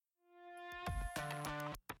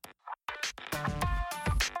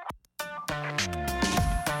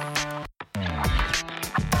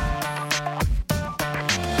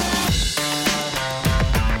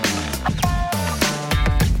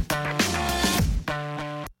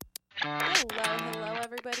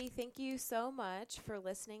you so much for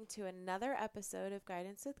listening to another episode of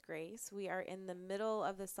Guidance with Grace. We are in the middle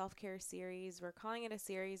of the self-care series. We're calling it a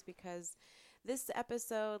series because this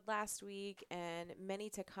episode, last week, and many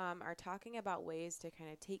to come are talking about ways to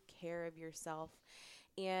kind of take care of yourself.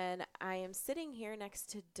 And I am sitting here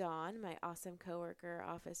next to Dawn, my awesome coworker,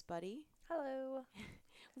 office buddy. Hello.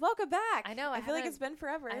 Welcome back. I know. I feel like it's been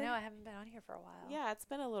forever. I know. I haven't been on here for a while. Yeah, it's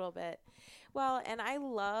been a little bit. Well, and I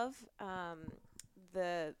love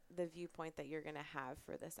the viewpoint that you're going to have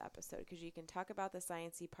for this episode because you can talk about the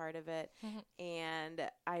sciencey part of it, and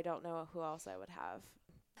I don't know who else I would have.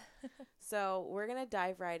 So we're going to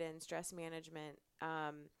dive right in, stress management.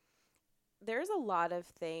 There's a lot of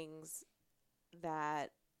things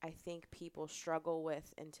that I think people struggle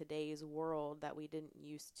with in today's world that we didn't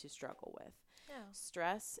used to struggle with. Yeah.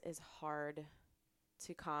 Stress is hard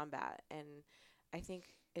to combat, and I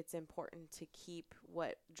think it's important to keep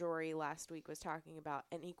what Jory last week was talking about,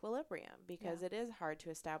 an equilibrium, because it is hard to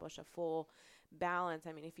establish a full balance.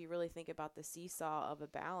 I mean, if you really think about the seesaw of a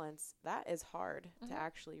balance, that is hard to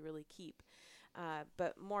actually really keep.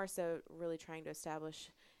 But more so really trying to establish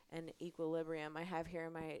an equilibrium. I have here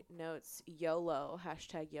in my notes, YOLO,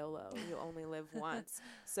 hashtag YOLO. You only live once.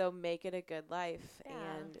 So make it a good life. Yeah.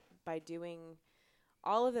 And by doing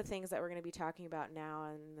all of the things that we're going to be talking about now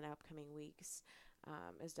and in the upcoming weeks,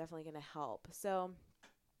 is definitely going to help. So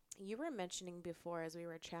you were mentioning before as we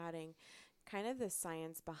were chatting kind of the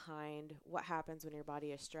science behind what happens when your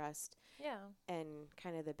body is stressed. Yeah. And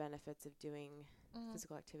kind of the benefits of doing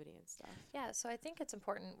physical activity and stuff. Yeah. So I think it's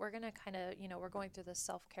important. We're going to kind of, we're going through this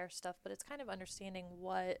self-care stuff, but it's kind of understanding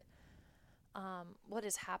what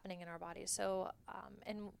is happening in our body. So,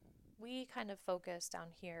 and we kind of focus down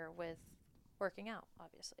here with working out,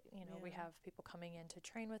 obviously. We have people coming in to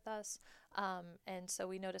train with us. And so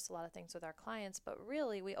we notice a lot of things with our clients, but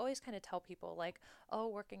really we always kind of tell people like, oh,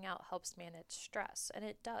 working out helps manage stress. And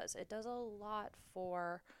it does. It does a lot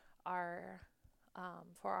for our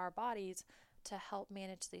bodies to help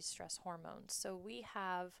manage these stress hormones. So we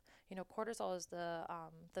have, cortisol is the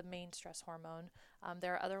main stress hormone.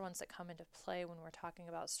 There are other ones that come into play when we're talking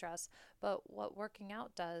about stress, but what working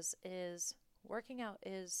out is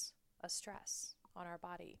a stress on our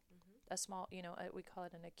body, a small, we call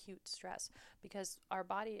it an acute stress, because our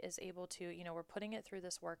body is able to, we're putting it through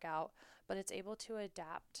this workout, but it's able to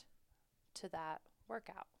adapt to that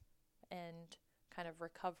workout and kind of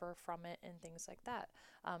recover from it and things like that.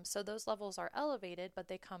 So those levels are elevated, but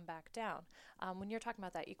they come back down. When you're talking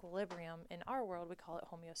about that equilibrium in our world, we call it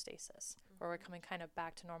homeostasis, where we're coming kind of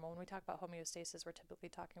back to normal. When we talk about homeostasis, we're typically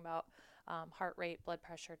talking about heart rate, blood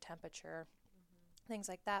pressure, temperature, things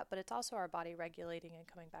like that, but it's also our body regulating and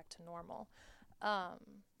coming back to normal.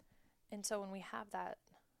 And so when we have that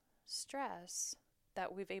stress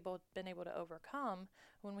that we've been able to overcome,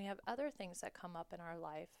 when we have other things that come up in our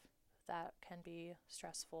life that can be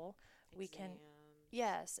stressful,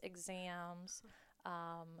 exams,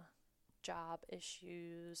 job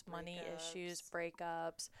issues, money issues,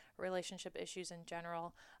 breakups, relationship issues in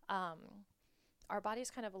general, our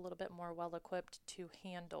body's kind of a little bit more well equipped to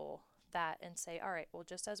handle that and say, all right, well,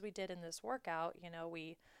 just as we did in this workout,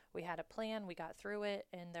 we had a plan, we got through it,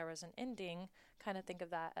 and there was an ending. Kind of think of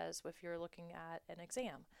that as if you're looking at an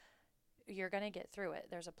exam. You're going to get through it.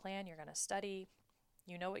 There's a plan. You're going to study.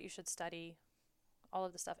 You know what you should study, all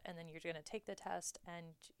of the stuff, and then you're going to take the test and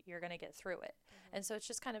you're going to get through it. And so it's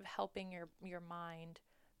just kind of helping your mind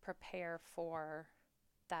prepare for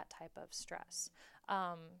that type of stress.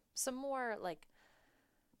 Some more like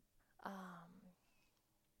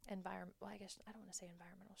I guess I don't want to say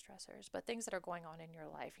environmental stressors, but things that are going on in your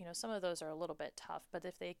life. Some of those are a little bit tough, but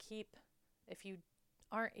if you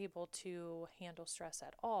aren't able to handle stress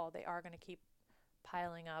at all, they are going to keep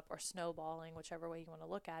piling up or snowballing, whichever way you want to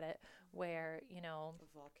look at it, where, a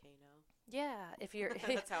volcano. Yeah, if you're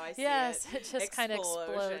that's how I see yes, it. it just kind of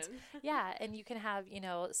explodes. Yeah, and you can have,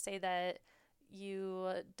 say that you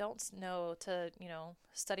don't know to,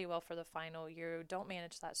 study well for the final, you don't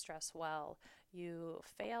manage that stress well, you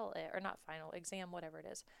fail it, or not final, exam, whatever it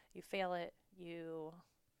is, you fail it, you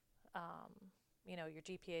your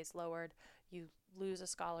GPA is lowered, you lose a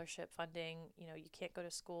scholarship funding, you can't go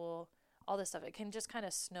to school, all this stuff. It can just kind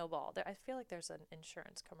of snowball. I feel like there's an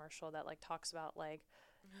insurance commercial that talks about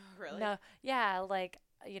really? No, yeah,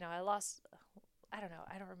 I lost, I don't know,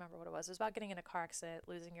 I don't remember what it was. It was about getting in a car accident,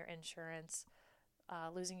 losing your insurance,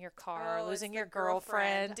 losing your car, losing your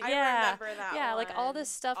girlfriend. I remember that yeah, one. all this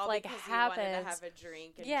stuff all happens. You wanted to have a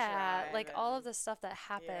drink and drive all of the stuff that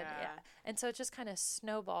happened. Yeah. And so it just kind of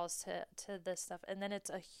snowballs to this stuff. And then it's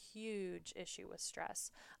a huge issue with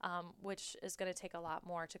stress, which is going to take a lot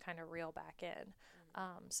more to kind of reel back in.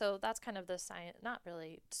 So that's kind of the science, not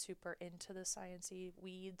really super into the sciencey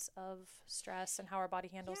weeds of stress and how our body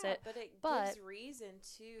handles it. But it gives reason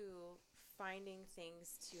to finding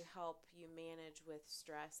things to help you manage with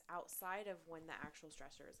stress outside of when the actual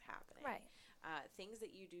stressor is happening. Right. Things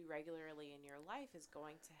that you do regularly in your life is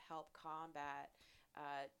going to help combat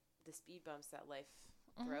the speed bumps that life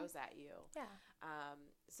throws at you. Yeah.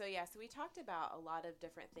 So we talked about a lot of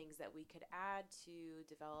different things that we could add to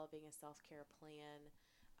developing a self-care plan.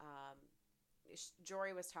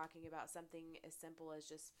 Jory was talking about something as simple as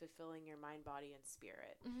just fulfilling your mind, body, and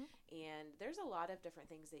spirit. And there's a lot of different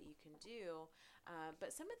things that you can do.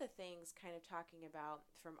 But some of the things kind of talking about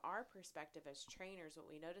from our perspective as trainers, what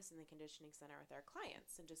we notice in the conditioning center with our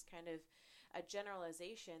clients, and just kind of a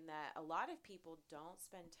generalization that a lot of people don't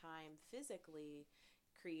spend time physically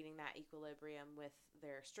creating that equilibrium with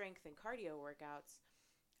their strength and cardio workouts.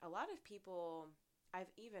 A lot of people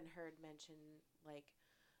I've even heard mention like,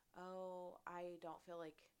 oh, I don't feel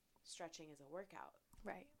like stretching is a workout.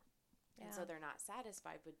 Right. And so they're not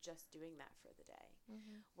satisfied with just doing that for the day.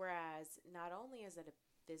 Whereas not only is it a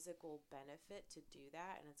physical benefit to do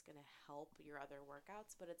that, and it's going to help your other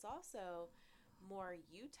workouts, but it's also more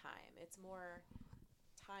you time. It's more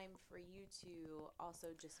time for you to also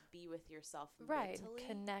just be with yourself mentally.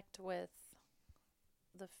 Connect with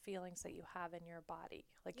the feelings that you have in your body.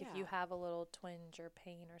 Like if you have a little twinge or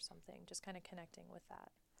pain or something, just kind of connecting with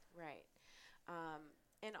that. Right.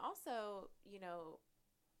 And also,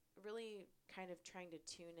 really kind of trying to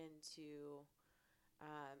tune into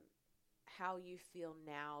how you feel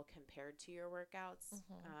now compared to your workouts,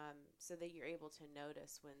 so that you're able to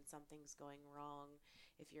notice when something's going wrong,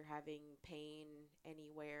 if you're having pain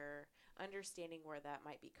anywhere, understanding where that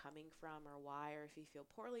might be coming from or why, or if you feel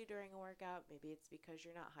poorly during a workout, maybe it's because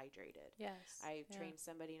you're not hydrated. Yes. I trained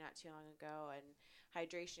somebody not too long ago, and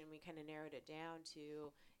hydration, we kind of narrowed it down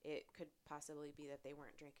to it could possibly be that they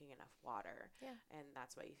weren't drinking enough water. Yeah. And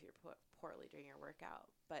that's why you feel poorly during your workout.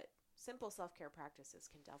 But simple self-care practices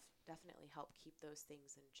can definitely help keep those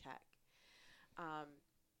things in check.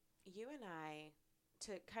 You and I,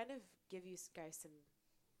 to kind of give you guys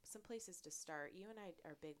some places to start, you and I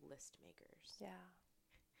are big list makers. Yeah.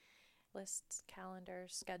 Lists,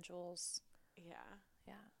 calendars, schedules. Yeah.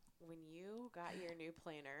 Yeah. When you got your new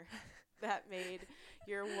planner, that made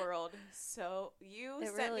your world so... You it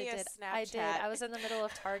sent really me a did. Snapchat. I did. I was in the middle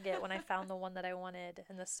of Target when I found the one that I wanted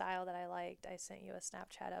and the style that I liked. I sent you a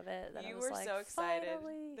Snapchat of it. That You I was were like, so excited.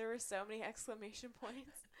 Finally. There were so many exclamation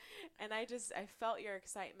points. And I felt your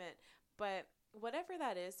excitement. But whatever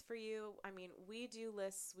that is for you, I mean, we do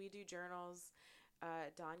lists, we do journals.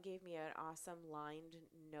 Dawn gave me an awesome lined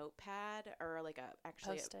notepad, or like a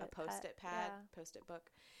post-it pad, post-it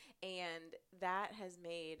book. And that has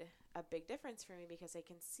made a big difference for me because I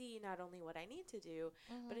can see not only what I need to do,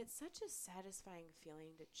 but it's such a satisfying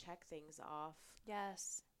feeling to check things off.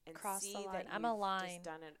 Yes. And cross see the line. that I'm you've a line. just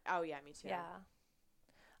done it. Oh yeah, me too. Yeah.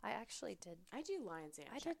 I actually did. I do lines and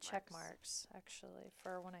I did check marks actually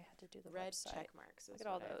for when I had to do the red website. check marks. Look at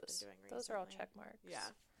all those. Those are all check marks. Yeah.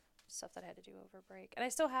 Stuff that I had to do over break, and I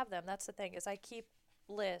still have them. That's the thing, is I keep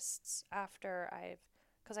lists after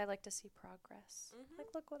because I like to see progress. Like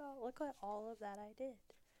look at all of that I did.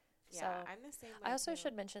 Yeah, so I'm the same way I also too.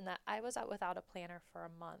 should mention that I was out without a planner for a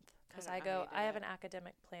month because I have an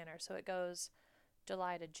academic planner, so it goes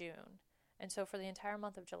July to June, and so for the entire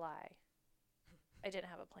month of July, I didn't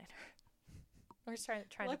have a planner. We're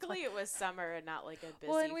trying Luckily, it was summer and not like a busy.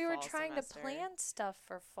 Well, and we were fall trying semester. to plan stuff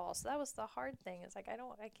for fall, so that was the hard thing. It's like I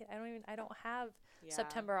don't have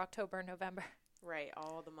September, October, November right,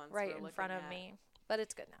 all the months right in front of me. But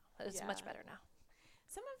it's good now. It's much better now.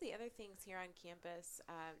 Some of the other things here on campus,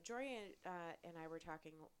 Jory and I were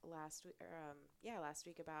talking last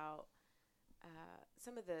week about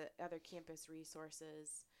some of the other campus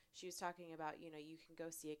resources. She was talking about, you can go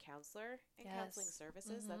see a counselor in counseling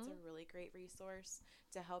services. That's a really great resource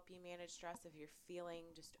to help you manage stress if you're feeling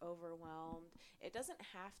just overwhelmed. It doesn't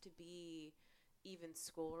have to be even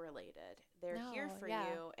school related. They're here for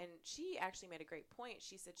you. And she actually made a great point.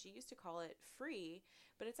 She said she used to call it free,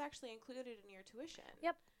 but it's actually included in your tuition.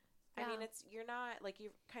 Yep. I mean, you're not, like,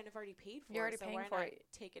 you've kind of already paid for it. You're already paying for it.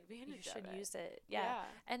 Take advantage of it. You should use it. Yeah.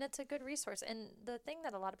 And it's a good resource. And the thing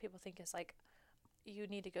that a lot of people think is like, you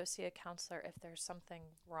need to go see a counselor if there's something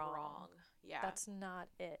wrong. Yeah. That's not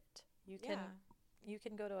it. You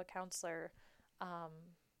can go to a counselor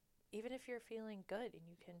even if you're feeling good, and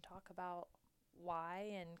you can talk about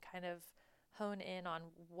why and kind of hone in on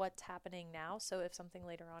what's happening now. So if something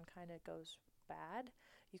later on kind of goes bad,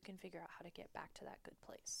 you can figure out how to get back to that good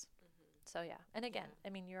place. So yeah. And again, I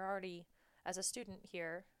mean, you're already, as a student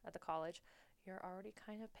here at the college, you're already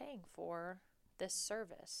kind of paying for this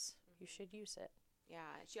service. You should use it.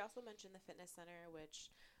 Yeah. She also mentioned the fitness center, which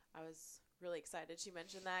I was really excited she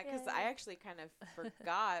mentioned that because I actually kind of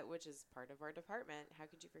forgot, which is part of our department. How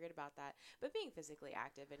could you forget about that? But being physically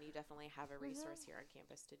active, and you definitely have a resource here on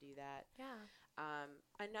campus to do that. Yeah.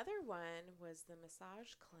 Another one was the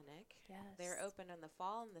massage clinic. Yes. They're open in the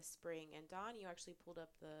fall and the spring. And Dawn, you actually pulled up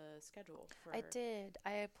the schedule for. I did.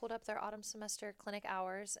 I pulled up their autumn semester clinic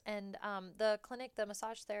hours, and the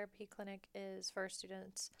massage therapy clinic is for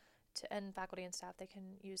students and faculty and staff. They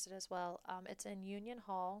can use it as well. It's in Union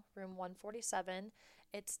Hall, room 147.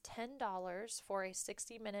 It's $10 for a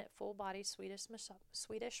 60-minute full body Swedish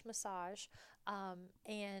massage.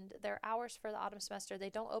 And their hours for the autumn semester, they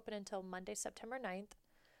don't open until Monday, September 9th,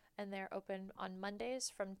 and they're open on Mondays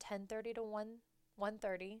from 10:30 to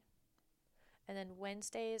 1:30, and then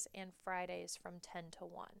Wednesdays and Fridays from 10 to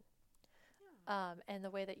 1. And the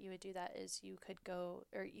way that you would do that is you go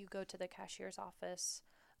to the cashier's office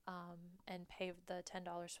and pay the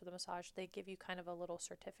 $10 for the massage. They give you kind of a little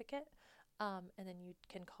certificate, and then you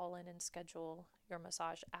can call in and schedule your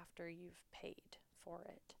massage after you've paid for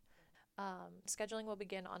it. Scheduling will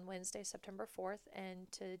begin on Wednesday, September 4th,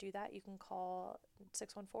 and to do that, you can call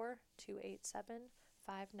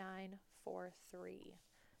 614-287-5943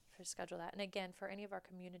 to schedule that. And again, for any of our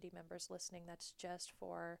community members listening, that's just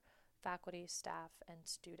for faculty, staff, and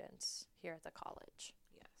students here at the college.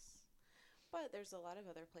 But there's a lot of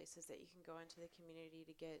other places that you can go into the community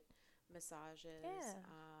to get massages. Yeah.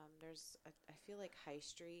 I feel like High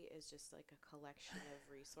Street is just like a collection of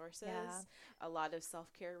resources. A lot of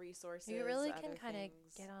self-care resources. You really can kind of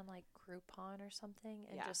get on like Groupon or something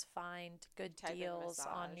and just find good deals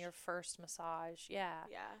on your first massage. Yeah.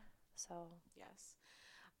 So. Yes.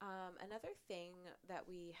 Another thing that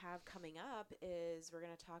we have coming up is we're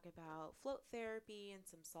going to talk about float therapy and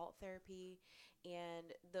some salt therapy,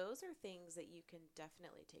 and those are things that you can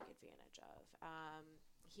definitely take advantage of.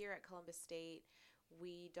 Here at Columbus State,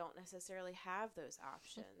 we don't necessarily have those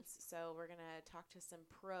options, so we're going to talk to some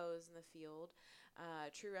pros in the field.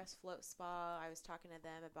 True Rest Float Spa, I was talking to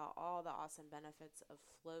them about all the awesome benefits of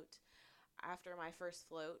float. After my first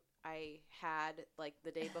float, I had like the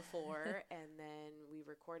day before, and then we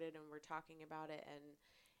recorded and we're talking about it, and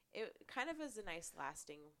it kind of is a nice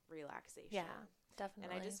lasting relaxation. Yeah,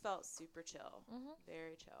 definitely. And I just felt super chill,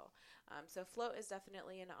 very chill. So float is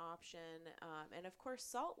definitely an option, and of course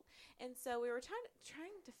salt. And so we were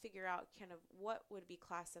trying to figure out kind of what would be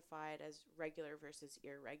classified as regular versus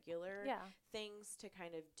irregular things to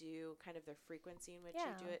kind of do, kind of the frequency in which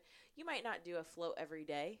you do it. You might not do a float every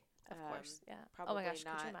day. Of course, probably oh my gosh,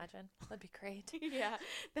 not. could you imagine? That'd be great.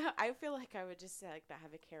 I feel like I would just like not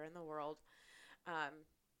have a care in the world.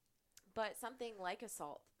 But something like a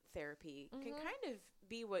salt therapy can kind of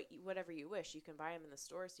be whatever you wish. You can buy them in the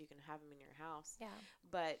store, so you can have them in your house. Yeah.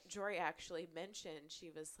 But Jory actually mentioned, she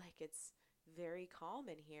was like, it's very calm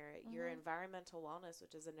in here. Your environmental wellness,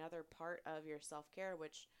 which is another part of your self-care,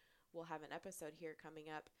 which we'll have an episode here coming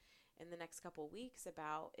up in the next couple weeks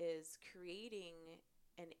about, is creating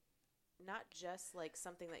not just like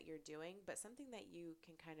something that you're doing, but something that you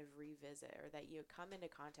can kind of revisit or that you come into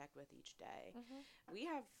contact with each day. We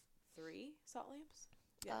have 3 salt lamps.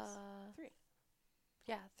 Yes, 3.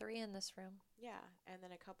 Yeah, 3 in this room. Yeah, and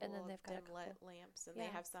then a couple of dim lit lamps, and they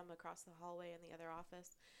have some across the hallway in the other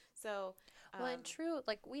office. So, well, and True,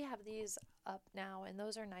 like we have these up now, and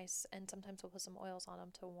those are nice, and sometimes we'll put some oils on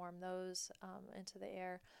them to warm those into the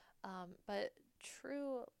air. But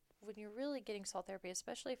True, when you're really getting salt therapy,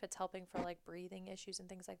 especially if it's helping for like breathing issues and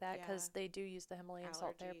things like that, because they do use the Himalayan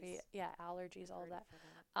salt therapy. Yeah, allergies, all of that.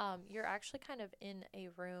 You're actually kind of in a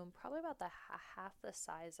room, probably about the half the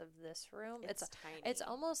size of this room. It's tiny. It's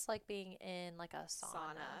almost like being in like a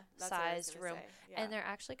sauna-sized room. Yeah. And they're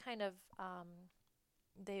actually kind of,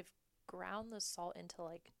 they've ground the salt into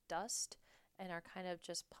like dust and are kind of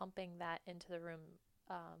just pumping that into the room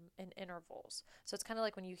in intervals. So it's kind of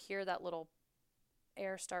like when you hear that little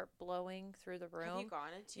air start blowing through the room. Have you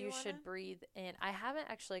gone into You should breathe in. I haven't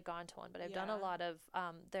actually gone to one, but I've done a lot of,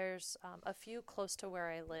 there's a few close to where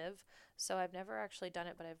I live, so I've never actually done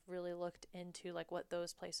it, but I've really looked into like what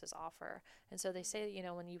those places offer. And so they say, you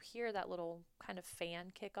know, when you hear that little kind of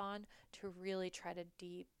fan kick on, to really try to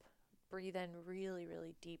breathe in really,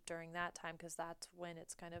 really deep during that time, because that's when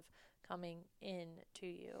it's kind of coming in to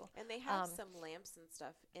you. And they have some lamps and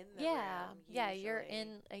stuff in the room. Yeah,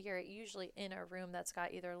 you're usually in a room that's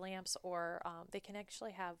got either lamps or they can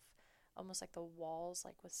actually have almost like the walls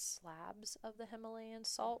like with slabs of the Himalayan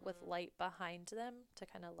salt with light behind them to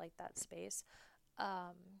kind of light that space.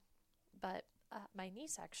 But my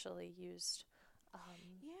niece actually used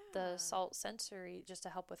the salt sensory just to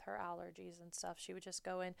help with her allergies and stuff. She would just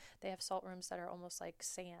go in. They have salt rooms that are almost like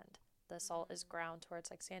sand. The salt is ground to where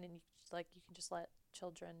it's like sand, and you can just let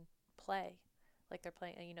children play, like they're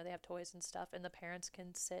playing. You know, they have toys and stuff, and the parents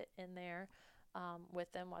can sit in there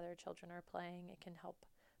with them while their children are playing. It can help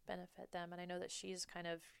benefit them. And I know that she's kind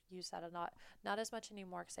of used that a lot, not as much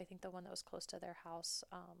anymore, because I think the one that was close to their house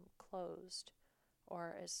closed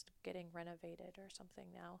or is getting renovated or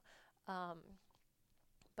something now.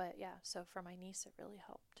 But yeah, so for my niece, it really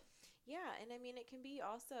helped. Yeah, and I mean, it can be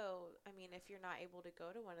also, I mean, if you're not able to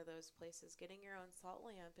go to one of those places, getting your own salt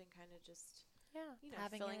lamp and kind of just, you know,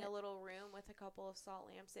 filling a little room with a couple of salt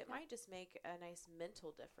lamps, it might just make a nice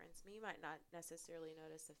mental difference. You might not necessarily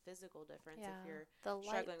notice a physical difference if you're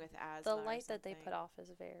struggling with asthma. The light that they put off is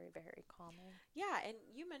very, very calming. Yeah, and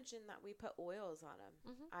you mentioned that we put oils on them.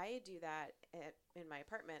 I do that in my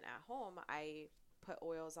apartment at home. I put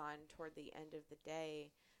oils on toward the end of the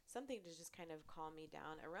day, something to just kind of calm me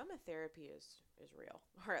down. Aromatherapy is real,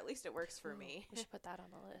 or at least it works for me. We should put that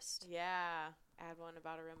on the list. Yeah, add one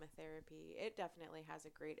about aromatherapy. It definitely has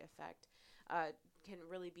a great effect. Can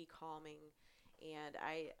really be calming, and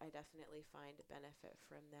I definitely find benefit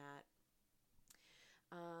from that.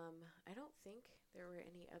 I don't think there were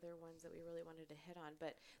any other ones that we really wanted to hit on,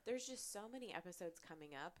 but there's just so many episodes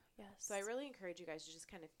coming up. Yes. So I really encourage you guys to just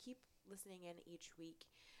kind of keep listening in each week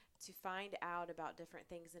to find out about different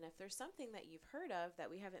things. And if there's something that you've heard of that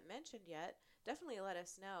we haven't mentioned yet, definitely let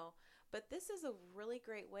us know. But this is a really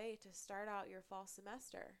great way to start out your fall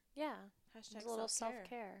semester. Yeah. Hashtag a little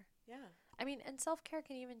self-care. Yeah. I mean, and self-care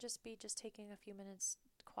can even just be just taking a few minutes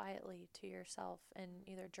quietly to yourself and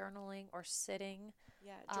either journaling or sitting.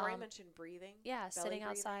 Yeah. Jory mentioned breathing. Yeah. Sitting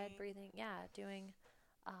outside, breathing. Yeah. Doing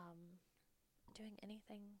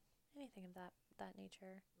anything of that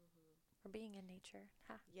nature. Or being in nature.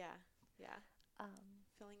 Ha. Yeah.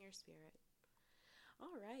 Filling your spirit.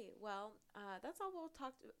 All right. Well, that's all we'll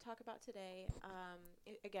talk about today.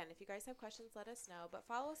 Again, if you guys have questions, let us know. But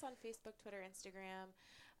follow us on Facebook, Twitter, Instagram.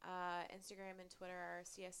 Instagram and Twitter are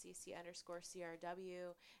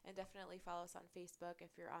CSCC_CRW. And definitely follow us on Facebook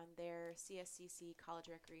if you're on there, CSCC College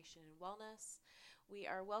Recreation and Wellness. We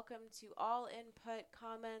are welcome to all input,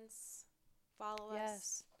 comments. Follow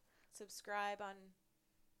us. Subscribe on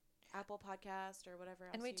Apple Podcast or whatever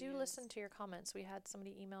else. And we do listen to your comments. We had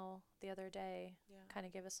somebody email the other day, kind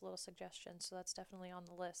of give us a little suggestion. So that's definitely on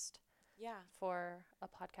the list. Yeah. For a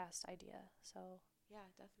podcast idea. So yeah,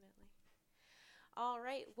 definitely. All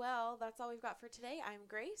right. Well, that's all we've got for today. I'm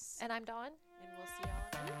Grace. And I'm Dawn. And we'll see y'all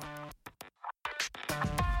in a week.